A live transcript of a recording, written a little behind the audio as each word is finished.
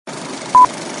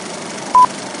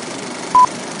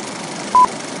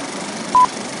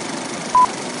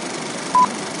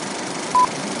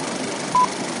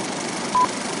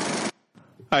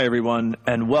Hi, everyone,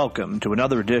 and welcome to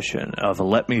another edition of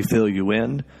Let Me Fill You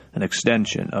In, an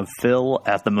extension of Phil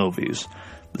at the Movies.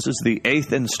 This is the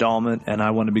 8th installment, and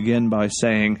I want to begin by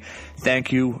saying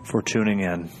thank you for tuning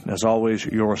in. As always,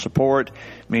 your support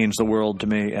means the world to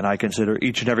me, and I consider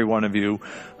each and every one of you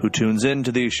who tunes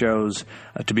into these shows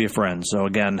to be a friend. So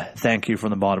again, thank you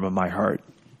from the bottom of my heart.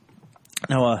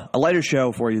 Now, a lighter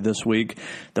show for you this week,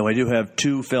 though I do have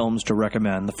two films to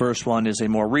recommend. The first one is a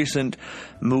more recent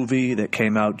movie that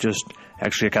came out just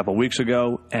actually a couple weeks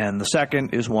ago, and the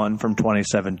second is one from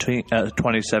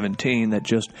 2017 that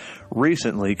just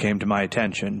recently came to my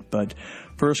attention. But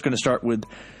first, going to start with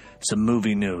some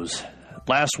movie news.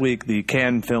 Last week, the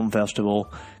Cannes Film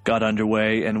Festival got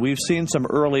underway, and we've seen some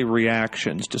early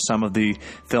reactions to some of the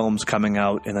films coming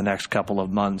out in the next couple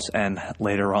of months and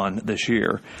later on this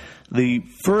year. The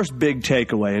first big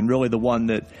takeaway, and really the one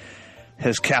that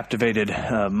has captivated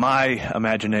my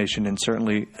imagination and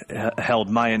certainly held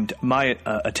my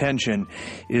attention,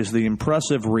 is the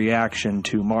impressive reaction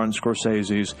to Martin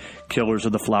Scorsese's Killers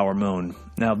of the Flower Moon.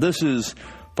 Now, this is,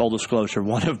 full disclosure,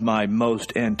 one of my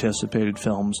most anticipated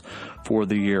films for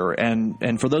the year.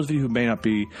 And for those of you who may not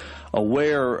be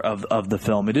aware of the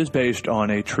film, it is based on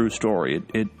a true story.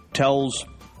 It tells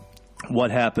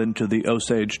what happened to the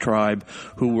Osage tribe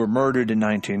who were murdered in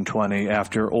 1920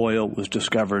 after oil was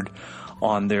discovered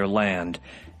on their land.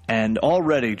 And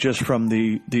already, just from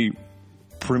the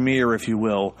premiere, if you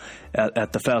will,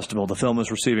 at the festival, the film is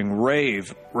receiving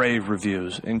rave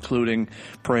reviews, including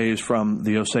praise from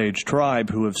the Osage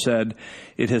tribe, who have said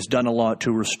it has done a lot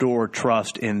to restore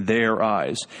trust in their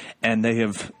eyes. And they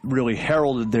have really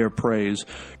heralded their praise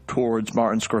towards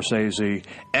Martin Scorsese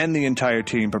and the entire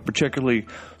team, but particularly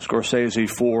Scorsese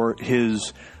for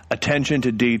his attention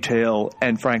to detail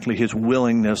and, frankly, his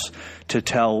willingness to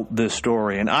tell this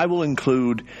story. And I will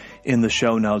include in the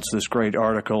show notes this great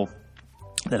article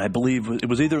that I believe it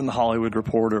was either in the Hollywood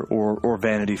Reporter or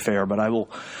Vanity Fair, but I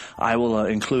will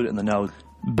include it in the notes.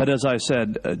 But as I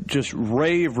said, just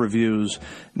rave reviews,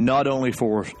 not only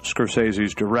for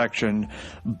Scorsese's direction,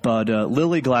 but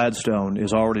Lily Gladstone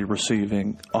is already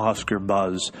receiving Oscar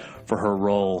buzz for her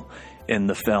role in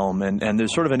the film. And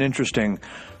there's sort of an interesting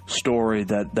story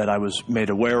that I was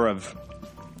made aware of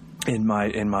in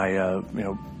my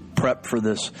prep for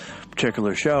this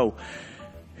particular show.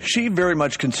 She very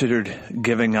much considered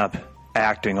giving up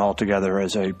acting altogether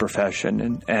as a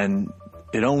profession, and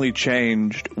it only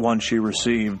changed once she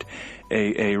received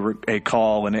a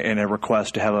call and a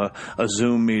request to have a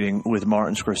Zoom meeting with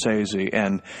Martin Scorsese.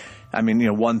 And I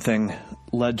mean, one thing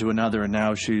led to another, and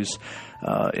now she's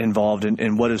involved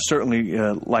in what is certainly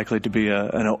likely to be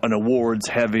an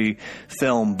awards-heavy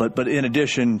film. But in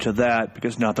addition to that,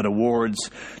 because not that awards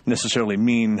necessarily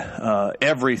mean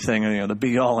everything, the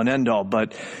be-all and end-all,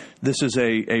 but this is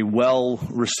a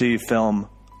well-received film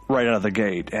right out of the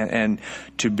gate, and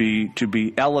to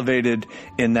be elevated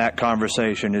in that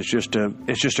conversation is just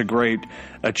a great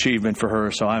achievement for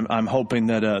her. So I'm hoping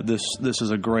that this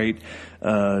is a great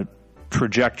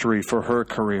trajectory for her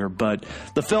career. But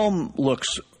the film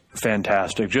looks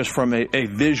fantastic, just from a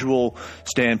visual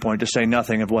standpoint, to say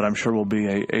nothing of what I'm sure will be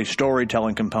a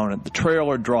storytelling component. The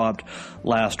trailer dropped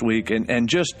last week, and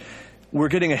just we're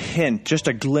getting a hint, just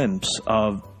a glimpse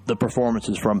of the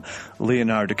performances from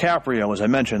Leonardo DiCaprio, as I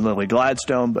mentioned, Lily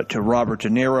Gladstone, but to Robert De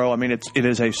Niro. I mean, it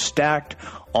is a stacked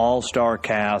all-star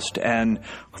cast, and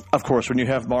of course, when you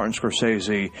have Martin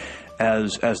Scorsese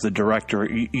as the director,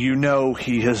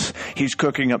 he's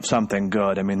cooking up something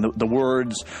good. I mean, the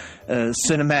words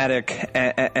cinematic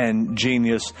and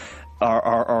genius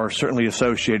are certainly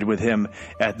associated with him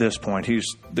at this point. He's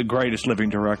the greatest living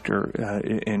director,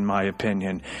 in my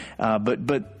opinion. But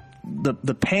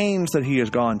the pains that he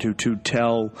has gone to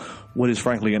tell what is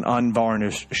frankly an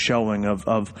unvarnished showing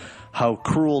of how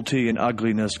cruelty and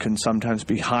ugliness can sometimes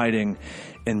be hiding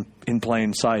in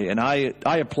plain sight. And I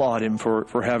applaud him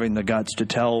for having the guts to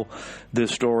tell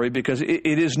this story, because it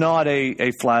is not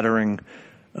a flattering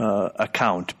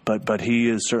account, but he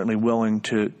is certainly willing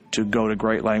to go to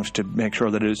great lengths to make sure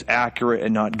that it is accurate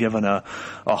and not given a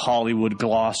Hollywood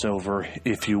gloss over,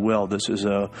 if you will. This is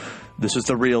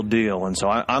the real deal, and so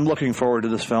I'm looking forward to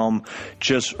this film,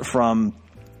 just from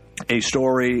a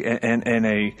story and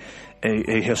a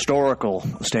historical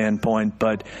standpoint.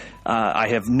 But I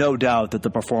have no doubt that the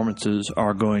performances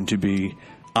are going to be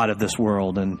out of this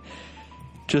world. And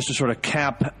just to sort of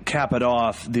cap it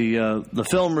off, the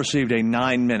film received a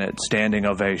 9-minute standing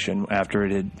ovation after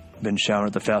it had been shown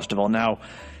at the festival. Now,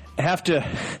 I have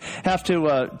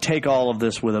take all of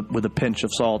this with a pinch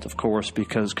of salt, of course,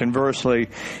 because conversely,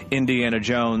 Indiana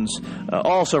Jones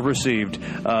also received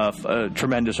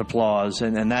tremendous applause,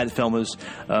 and that film is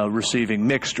receiving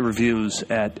mixed reviews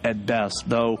at best.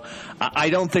 Though I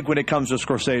don't think when it comes to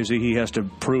Scorsese, he has to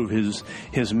prove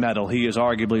his mettle. He is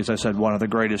arguably, as I said, one of the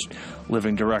greatest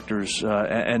living directors,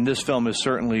 and this film is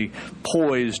certainly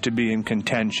poised to be in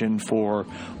contention for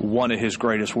one of his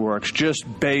greatest works, just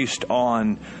based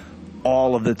on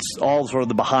all sort of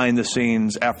the behind the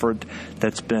scenes effort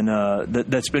that's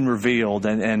been revealed,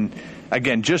 and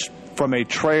again, just from a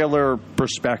trailer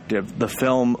perspective, the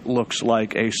film looks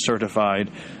like a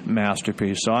certified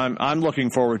masterpiece. So I'm looking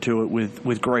forward to it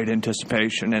with great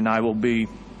anticipation, and I will be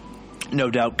no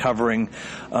doubt covering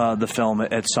the film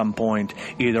at some point,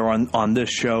 either on this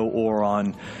show or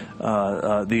on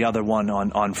the other one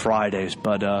on Fridays.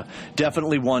 But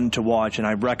definitely one to watch, and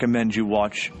I recommend you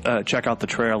check out the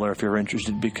trailer if you're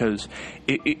interested, because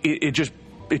it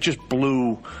just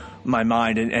blew my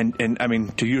mind, and I mean,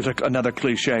 to use another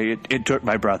cliche, it took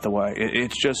my breath away.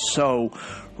 It's just so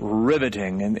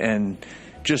riveting, and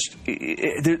just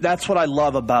that's what I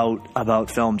love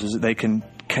about films, is that they can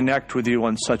connect with you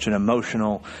on such an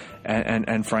emotional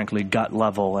and frankly gut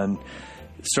level. And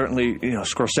certainly,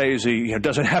 Scorsese,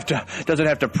 doesn't have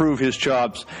to prove his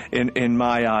chops in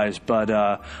my eyes, but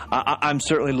I'm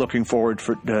certainly looking forward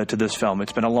to this film.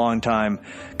 It's been a long time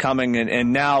coming,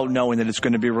 and now knowing that it's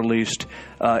going to be released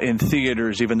in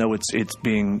theaters, even though it's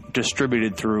being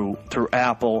distributed through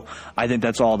Apple, I think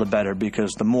that's all the better,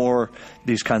 because the more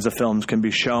these kinds of films can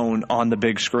be shown on the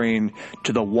big screen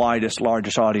to the largest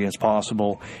audience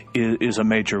possible is a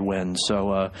major win.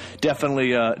 So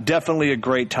definitely a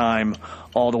great time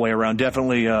all the way around.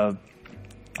 Definitely a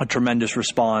tremendous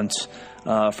response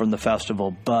from the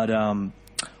festival. But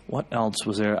what else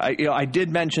was there? I did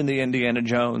mention the Indiana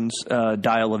Jones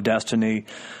Dial of Destiny,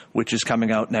 which is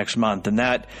coming out next month, and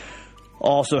that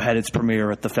also had its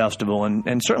premiere at the festival,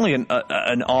 and certainly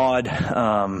an odd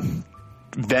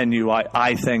venue,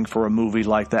 I think, for a movie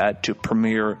like that to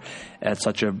premiere at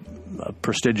such a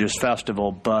prestigious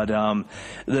festival. But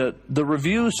the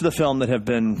reviews to the film that have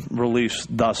been released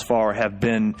thus far have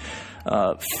been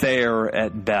fair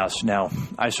at best. Now,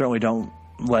 I certainly don't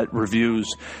let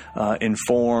reviews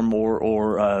inform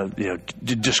or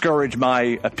discourage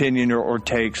my opinion or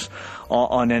takes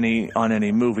on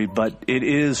any movie, but it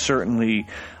is certainly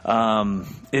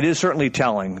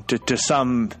telling to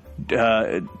some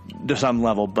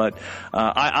level. But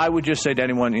I would just say to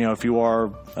anyone, if you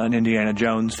are an Indiana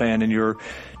Jones fan and you're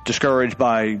discouraged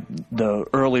by the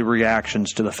early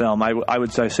reactions to the film, I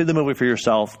would say see the movie for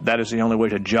yourself. That is the only way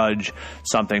to judge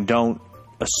something. Don't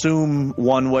assume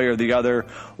one way or the other.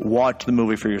 Watch the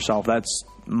movie for yourself. That's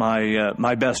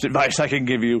my best advice I can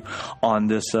give you on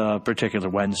this particular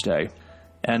Wednesday.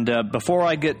 And before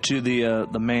I get to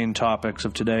the main topics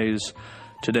of today's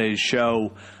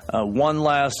show, one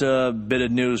last bit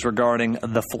of news regarding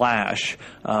The Flash.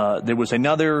 There was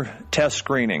another test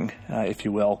screening, if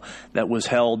you will, that was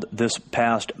held this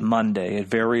past Monday at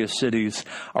various cities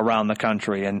around the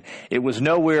country, and it was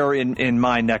nowhere in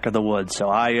my neck of the woods, so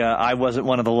I wasn't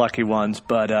one of the lucky ones,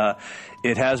 but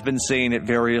it has been seen at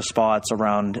various spots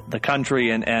around the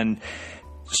country, and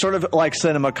sort of like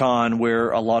CinemaCon, where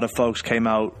a lot of folks came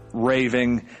out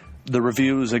raving. The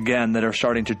reviews, again, that are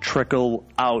starting to trickle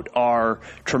out are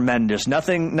tremendous.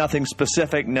 Nothing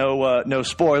specific, no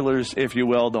spoilers, if you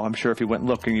will, though I'm sure if you went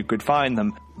looking you could find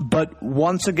them. But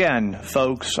once again,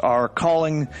 folks are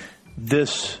calling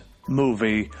this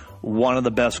movie one of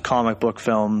the best comic book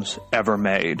films ever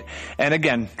made. And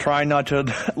again, try not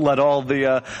to let all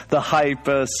the hype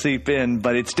seep in,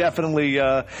 but it's definitely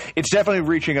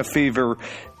reaching a fever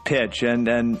pitch.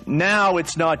 And now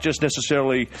it's not just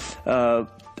necessarily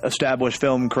established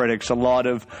film critics. A lot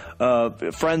of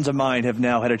friends of mine have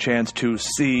now had a chance to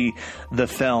see the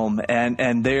film,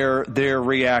 and their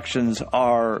reactions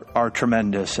are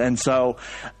tremendous. And so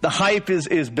the hype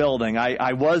is building.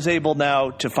 I was able now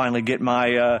to finally get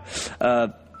my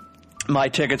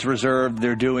tickets reserved.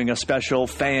 They're doing a special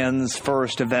fans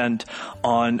first event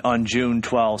on June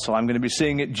 12th. So I'm going to be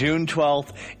seeing it June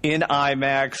 12th in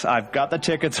IMAX. I've got the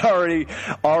tickets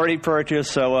already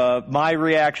purchased, so my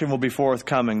reaction will be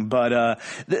forthcoming. But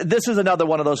this is another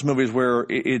one of those movies where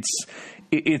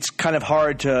it's kind of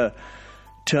hard to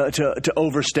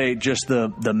overstate just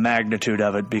the magnitude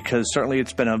of it, because certainly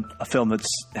it's been a film that's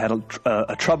had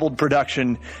a troubled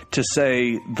production, to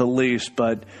say the least.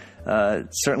 But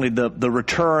certainly the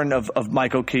return of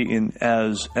Michael Keaton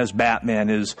as Batman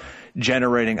is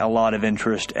generating a lot of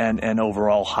interest and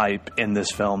overall hype in this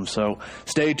film. So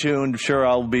stay tuned. Sure,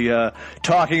 I'll be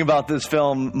talking about this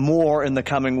film more in the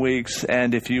coming weeks.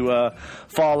 And if you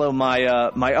follow my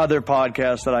other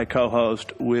podcast that I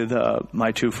co-host with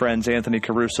my two friends, Anthony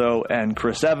Caruso and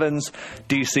Chris Evans,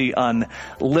 DC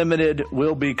Unlimited,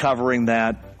 we'll be covering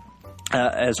that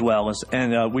as well.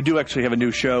 And we do actually have a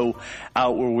new show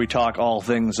out where we talk all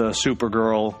things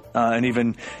Supergirl and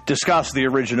even discuss the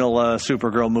original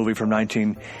Supergirl movie from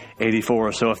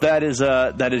 1984. So if that is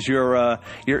your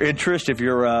interest, if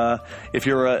you're a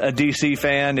DC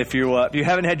fan, if you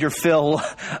haven't had your fill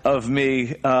of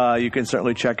me, you can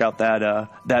certainly check out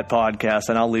that podcast,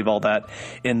 and I'll leave all that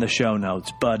in the show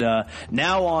notes. But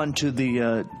now on to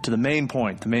the main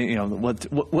point,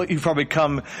 what you've probably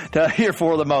come to hear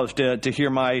for the most, to hear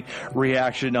my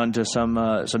reaction onto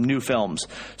some new films.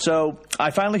 So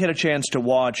I finally had a chance to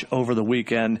watch over the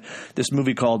weekend this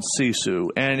movie called Sisu,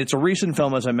 and it's a recent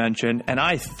film, as I mentioned, and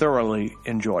I thoroughly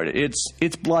enjoyed it.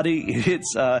 It's bloody,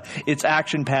 it's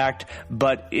action packed,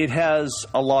 but it has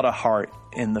a lot of heart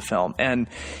in the film, and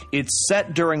it's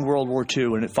set during World War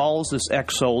II, and it follows this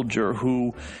ex-soldier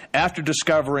who, after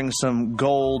discovering some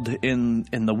gold in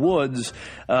the woods,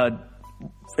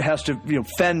 has to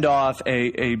fend off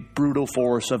a brutal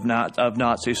force of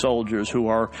Nazi soldiers who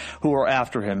are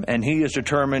after him, and he is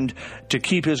determined to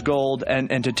keep his gold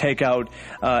and to take out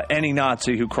any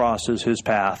Nazi who crosses his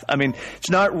path. I mean, it's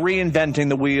not reinventing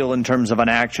the wheel in terms of an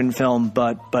action film,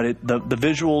 but the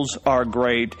visuals are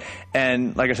great,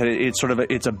 and like I said,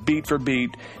 it's a beat for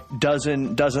beat,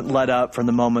 doesn't let up from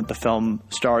the moment the film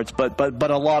starts, but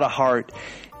a lot of heart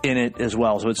in it as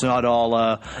well. So it's not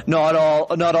all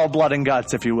blood and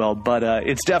guts, if you will, but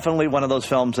it's definitely one of those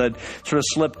films that sort of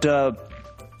slipped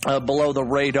below the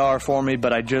radar for me,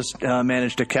 but I just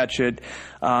managed to catch it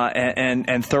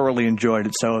and thoroughly enjoyed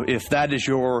it. So if that is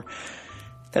your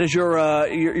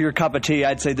cup of tea,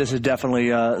 I'd say this is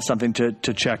definitely something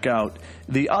to check out.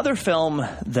 The other film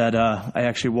that I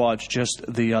actually watched just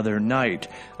the other night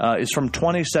is from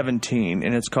 2017,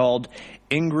 and it's called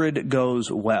Ingrid Goes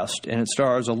West, and it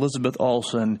stars Elizabeth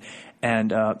Olsen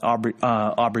and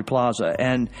Aubrey Plaza.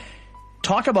 And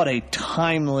talk about a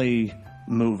timely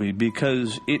movie,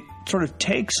 because it sort of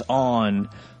takes on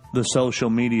the social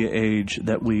media age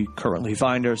that we currently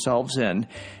find ourselves in,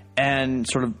 and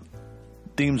sort of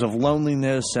themes of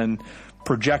loneliness and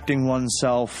projecting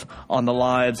oneself on the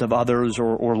lives of others,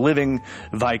 or living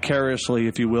vicariously,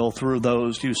 if you will, through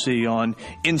those you see on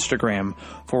Instagram,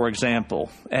 for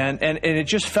example. And it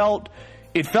just felt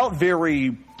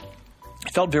very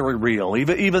real,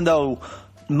 even though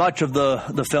much of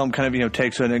the film kind of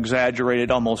takes an exaggerated,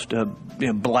 almost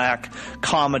black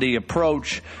comedy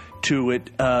approach to it.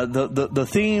 The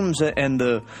themes and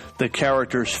the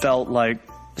characters felt like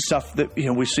stuff that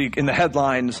we see in the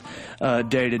headlines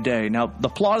day to day. Now, the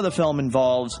plot of the film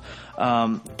involves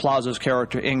Plaza's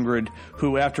character Ingrid,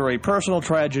 who, after a personal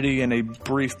tragedy and a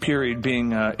brief period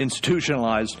being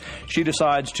institutionalized, she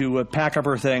decides to pack up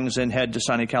her things and head to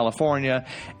sunny California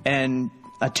and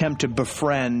attempt to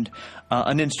befriend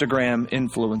an Instagram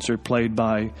influencer played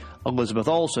by Elizabeth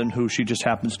Olsen, who she just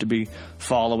happens to be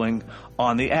following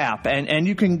on the app. And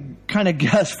you can kind of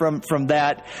guess from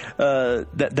that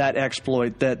that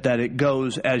exploit that it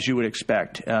goes as you would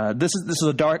expect. This is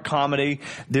a dark comedy.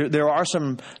 There are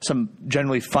some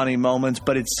generally funny moments,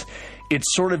 but it's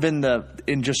sort of in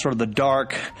just sort of the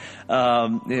dark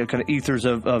kind of ethers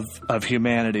of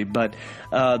humanity. But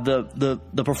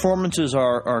the performances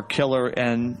are killer,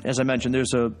 and as I mentioned,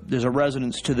 there's a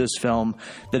resonance to this film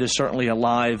that is certainly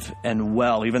alive and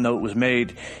well. Even though it was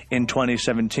made in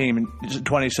 2017,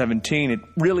 it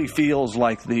really feels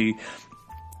like the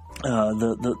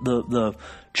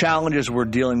challenges we're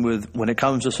dealing with when it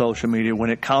comes to social media,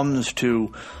 when it comes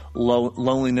to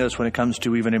loneliness, when it comes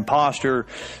to even imposter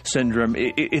syndrome.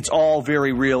 It's all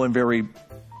very real and very,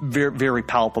 very, very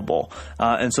palpable.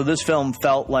 And so this film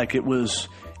felt like it was,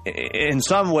 in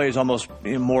some ways, almost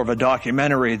more of a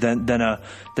documentary than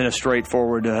a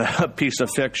straightforward piece of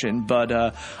fiction.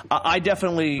 But I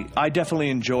definitely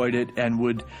enjoyed it and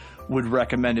would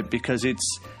recommend it, because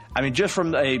just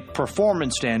from a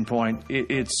performance standpoint,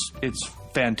 it's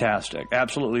fantastic,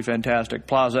 absolutely fantastic.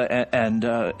 Plaza and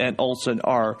Olsen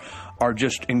are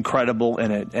just incredible in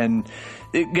it. And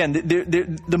again,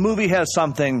 the movie has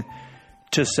something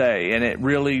to say, and it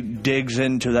really digs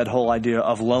into that whole idea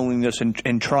of loneliness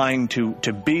and trying to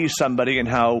be somebody, and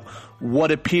how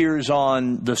what appears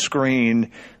on the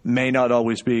screen may not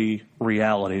always be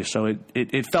reality. So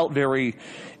it felt very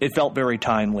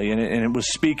timely, and it was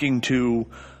speaking to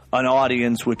an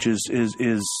audience which is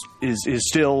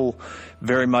still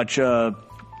very much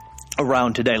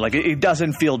around today. Like it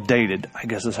doesn't feel dated, I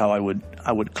guess is how I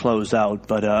would close out.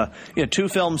 But two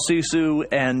films, Sisu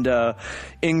and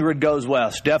Ingrid Goes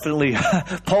West, definitely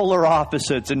polar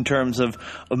opposites in terms of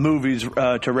movies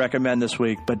to recommend this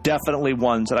week, but definitely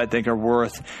ones that I think are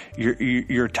worth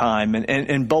your time,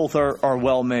 and both are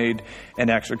well made and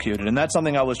executed. And that's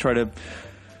something I was try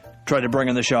to bring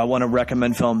in the show. I want to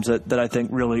recommend films that I think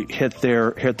really hit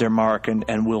their mark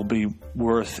and will be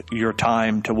worth your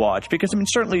time to watch. Because I mean,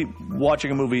 certainly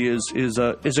watching a movie is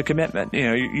a commitment.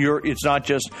 It's not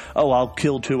just I'll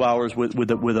kill 2 hours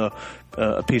with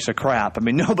a piece of crap. I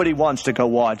mean, nobody wants to go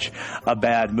watch a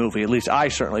bad movie. At least I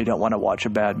certainly don't want to watch a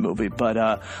bad movie.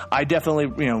 But I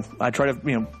definitely I try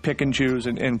to pick and choose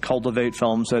and cultivate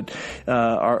films that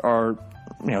are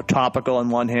topical on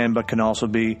one hand, but can also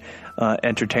be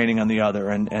entertaining on the other,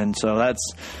 and so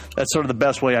that's sort of the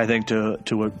best way I think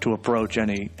to approach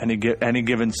any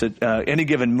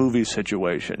given movie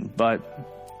situation. But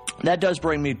that does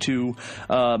bring me to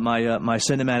my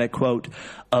cinematic quote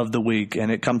of the week,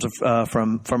 and it comes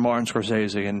from Martin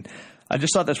Scorsese, and I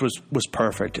just thought this was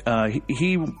perfect.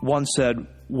 He once said,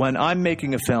 "When I'm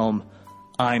making a film,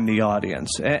 I'm the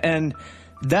audience," and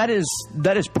that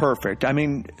is perfect. I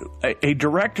mean, a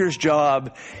director's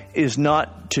job is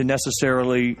not to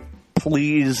necessarily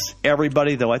please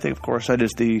everybody, though I think, of course, that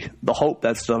is the hope,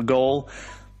 that's the goal.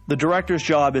 The director's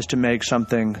job is to make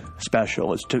something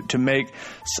special, is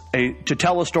to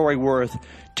tell a story worth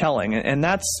telling, and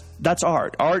that's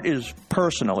art. Art is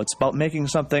personal. It's about making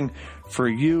something for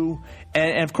you,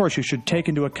 and of course, you should take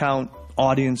into account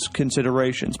audience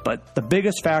considerations, but the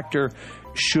biggest factor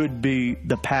should be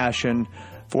the passion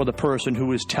for the person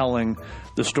who is telling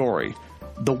the story.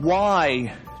 The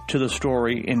why to the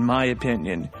story, in my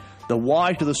opinion, the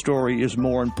why to the story is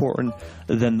more important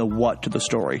than the what to the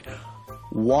story.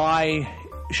 Why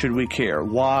should we care?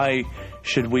 Why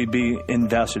should we be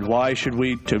invested? Why should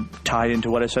we, to tie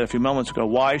into what I said a few moments ago,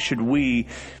 why should we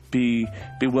be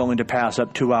willing to pass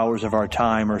up 2 hours of our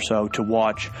time or so to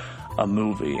watch a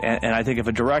movie? And I think if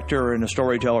a director and a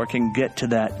storyteller can get to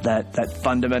that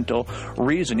fundamental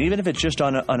reason, even if it's just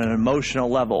on an emotional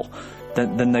level,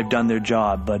 then they've done their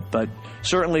job. But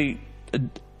certainly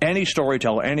any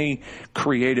storyteller, any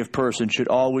creative person should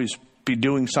always be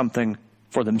doing something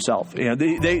for themselves.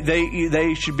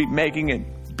 They should be making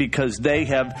it because they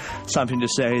have something to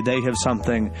say, they have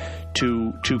something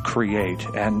to create,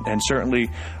 and certainly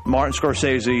Martin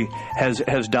Scorsese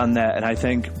has done that. And I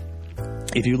think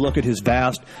if you look at his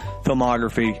vast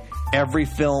filmography, every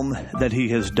film that he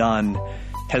has done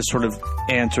has sort of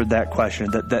answered that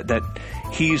question, that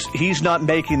he's not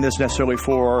making this necessarily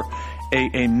for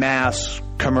a mass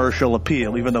commercial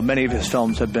appeal, even though many of his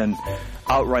films have been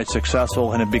outright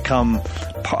successful and have become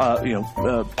part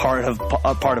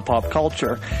of pop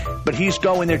culture. But he's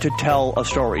going there to tell a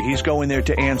story. He's going there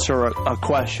to answer a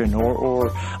question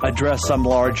or address some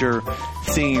larger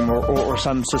theme or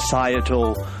some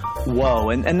societal woe,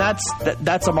 and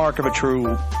that's a mark of a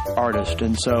true artist.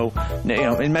 And so,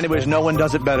 in many ways, no one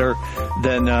does it better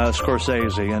than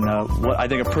Scorsese, and what I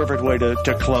think a perfect way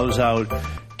to close out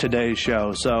today's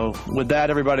show. So with that,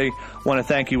 everybody, want to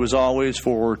thank you as always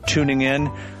for tuning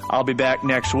in. I'll be back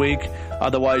next week.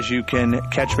 Otherwise, you can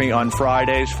catch me on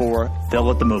Fridays for Phil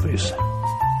at the Movies.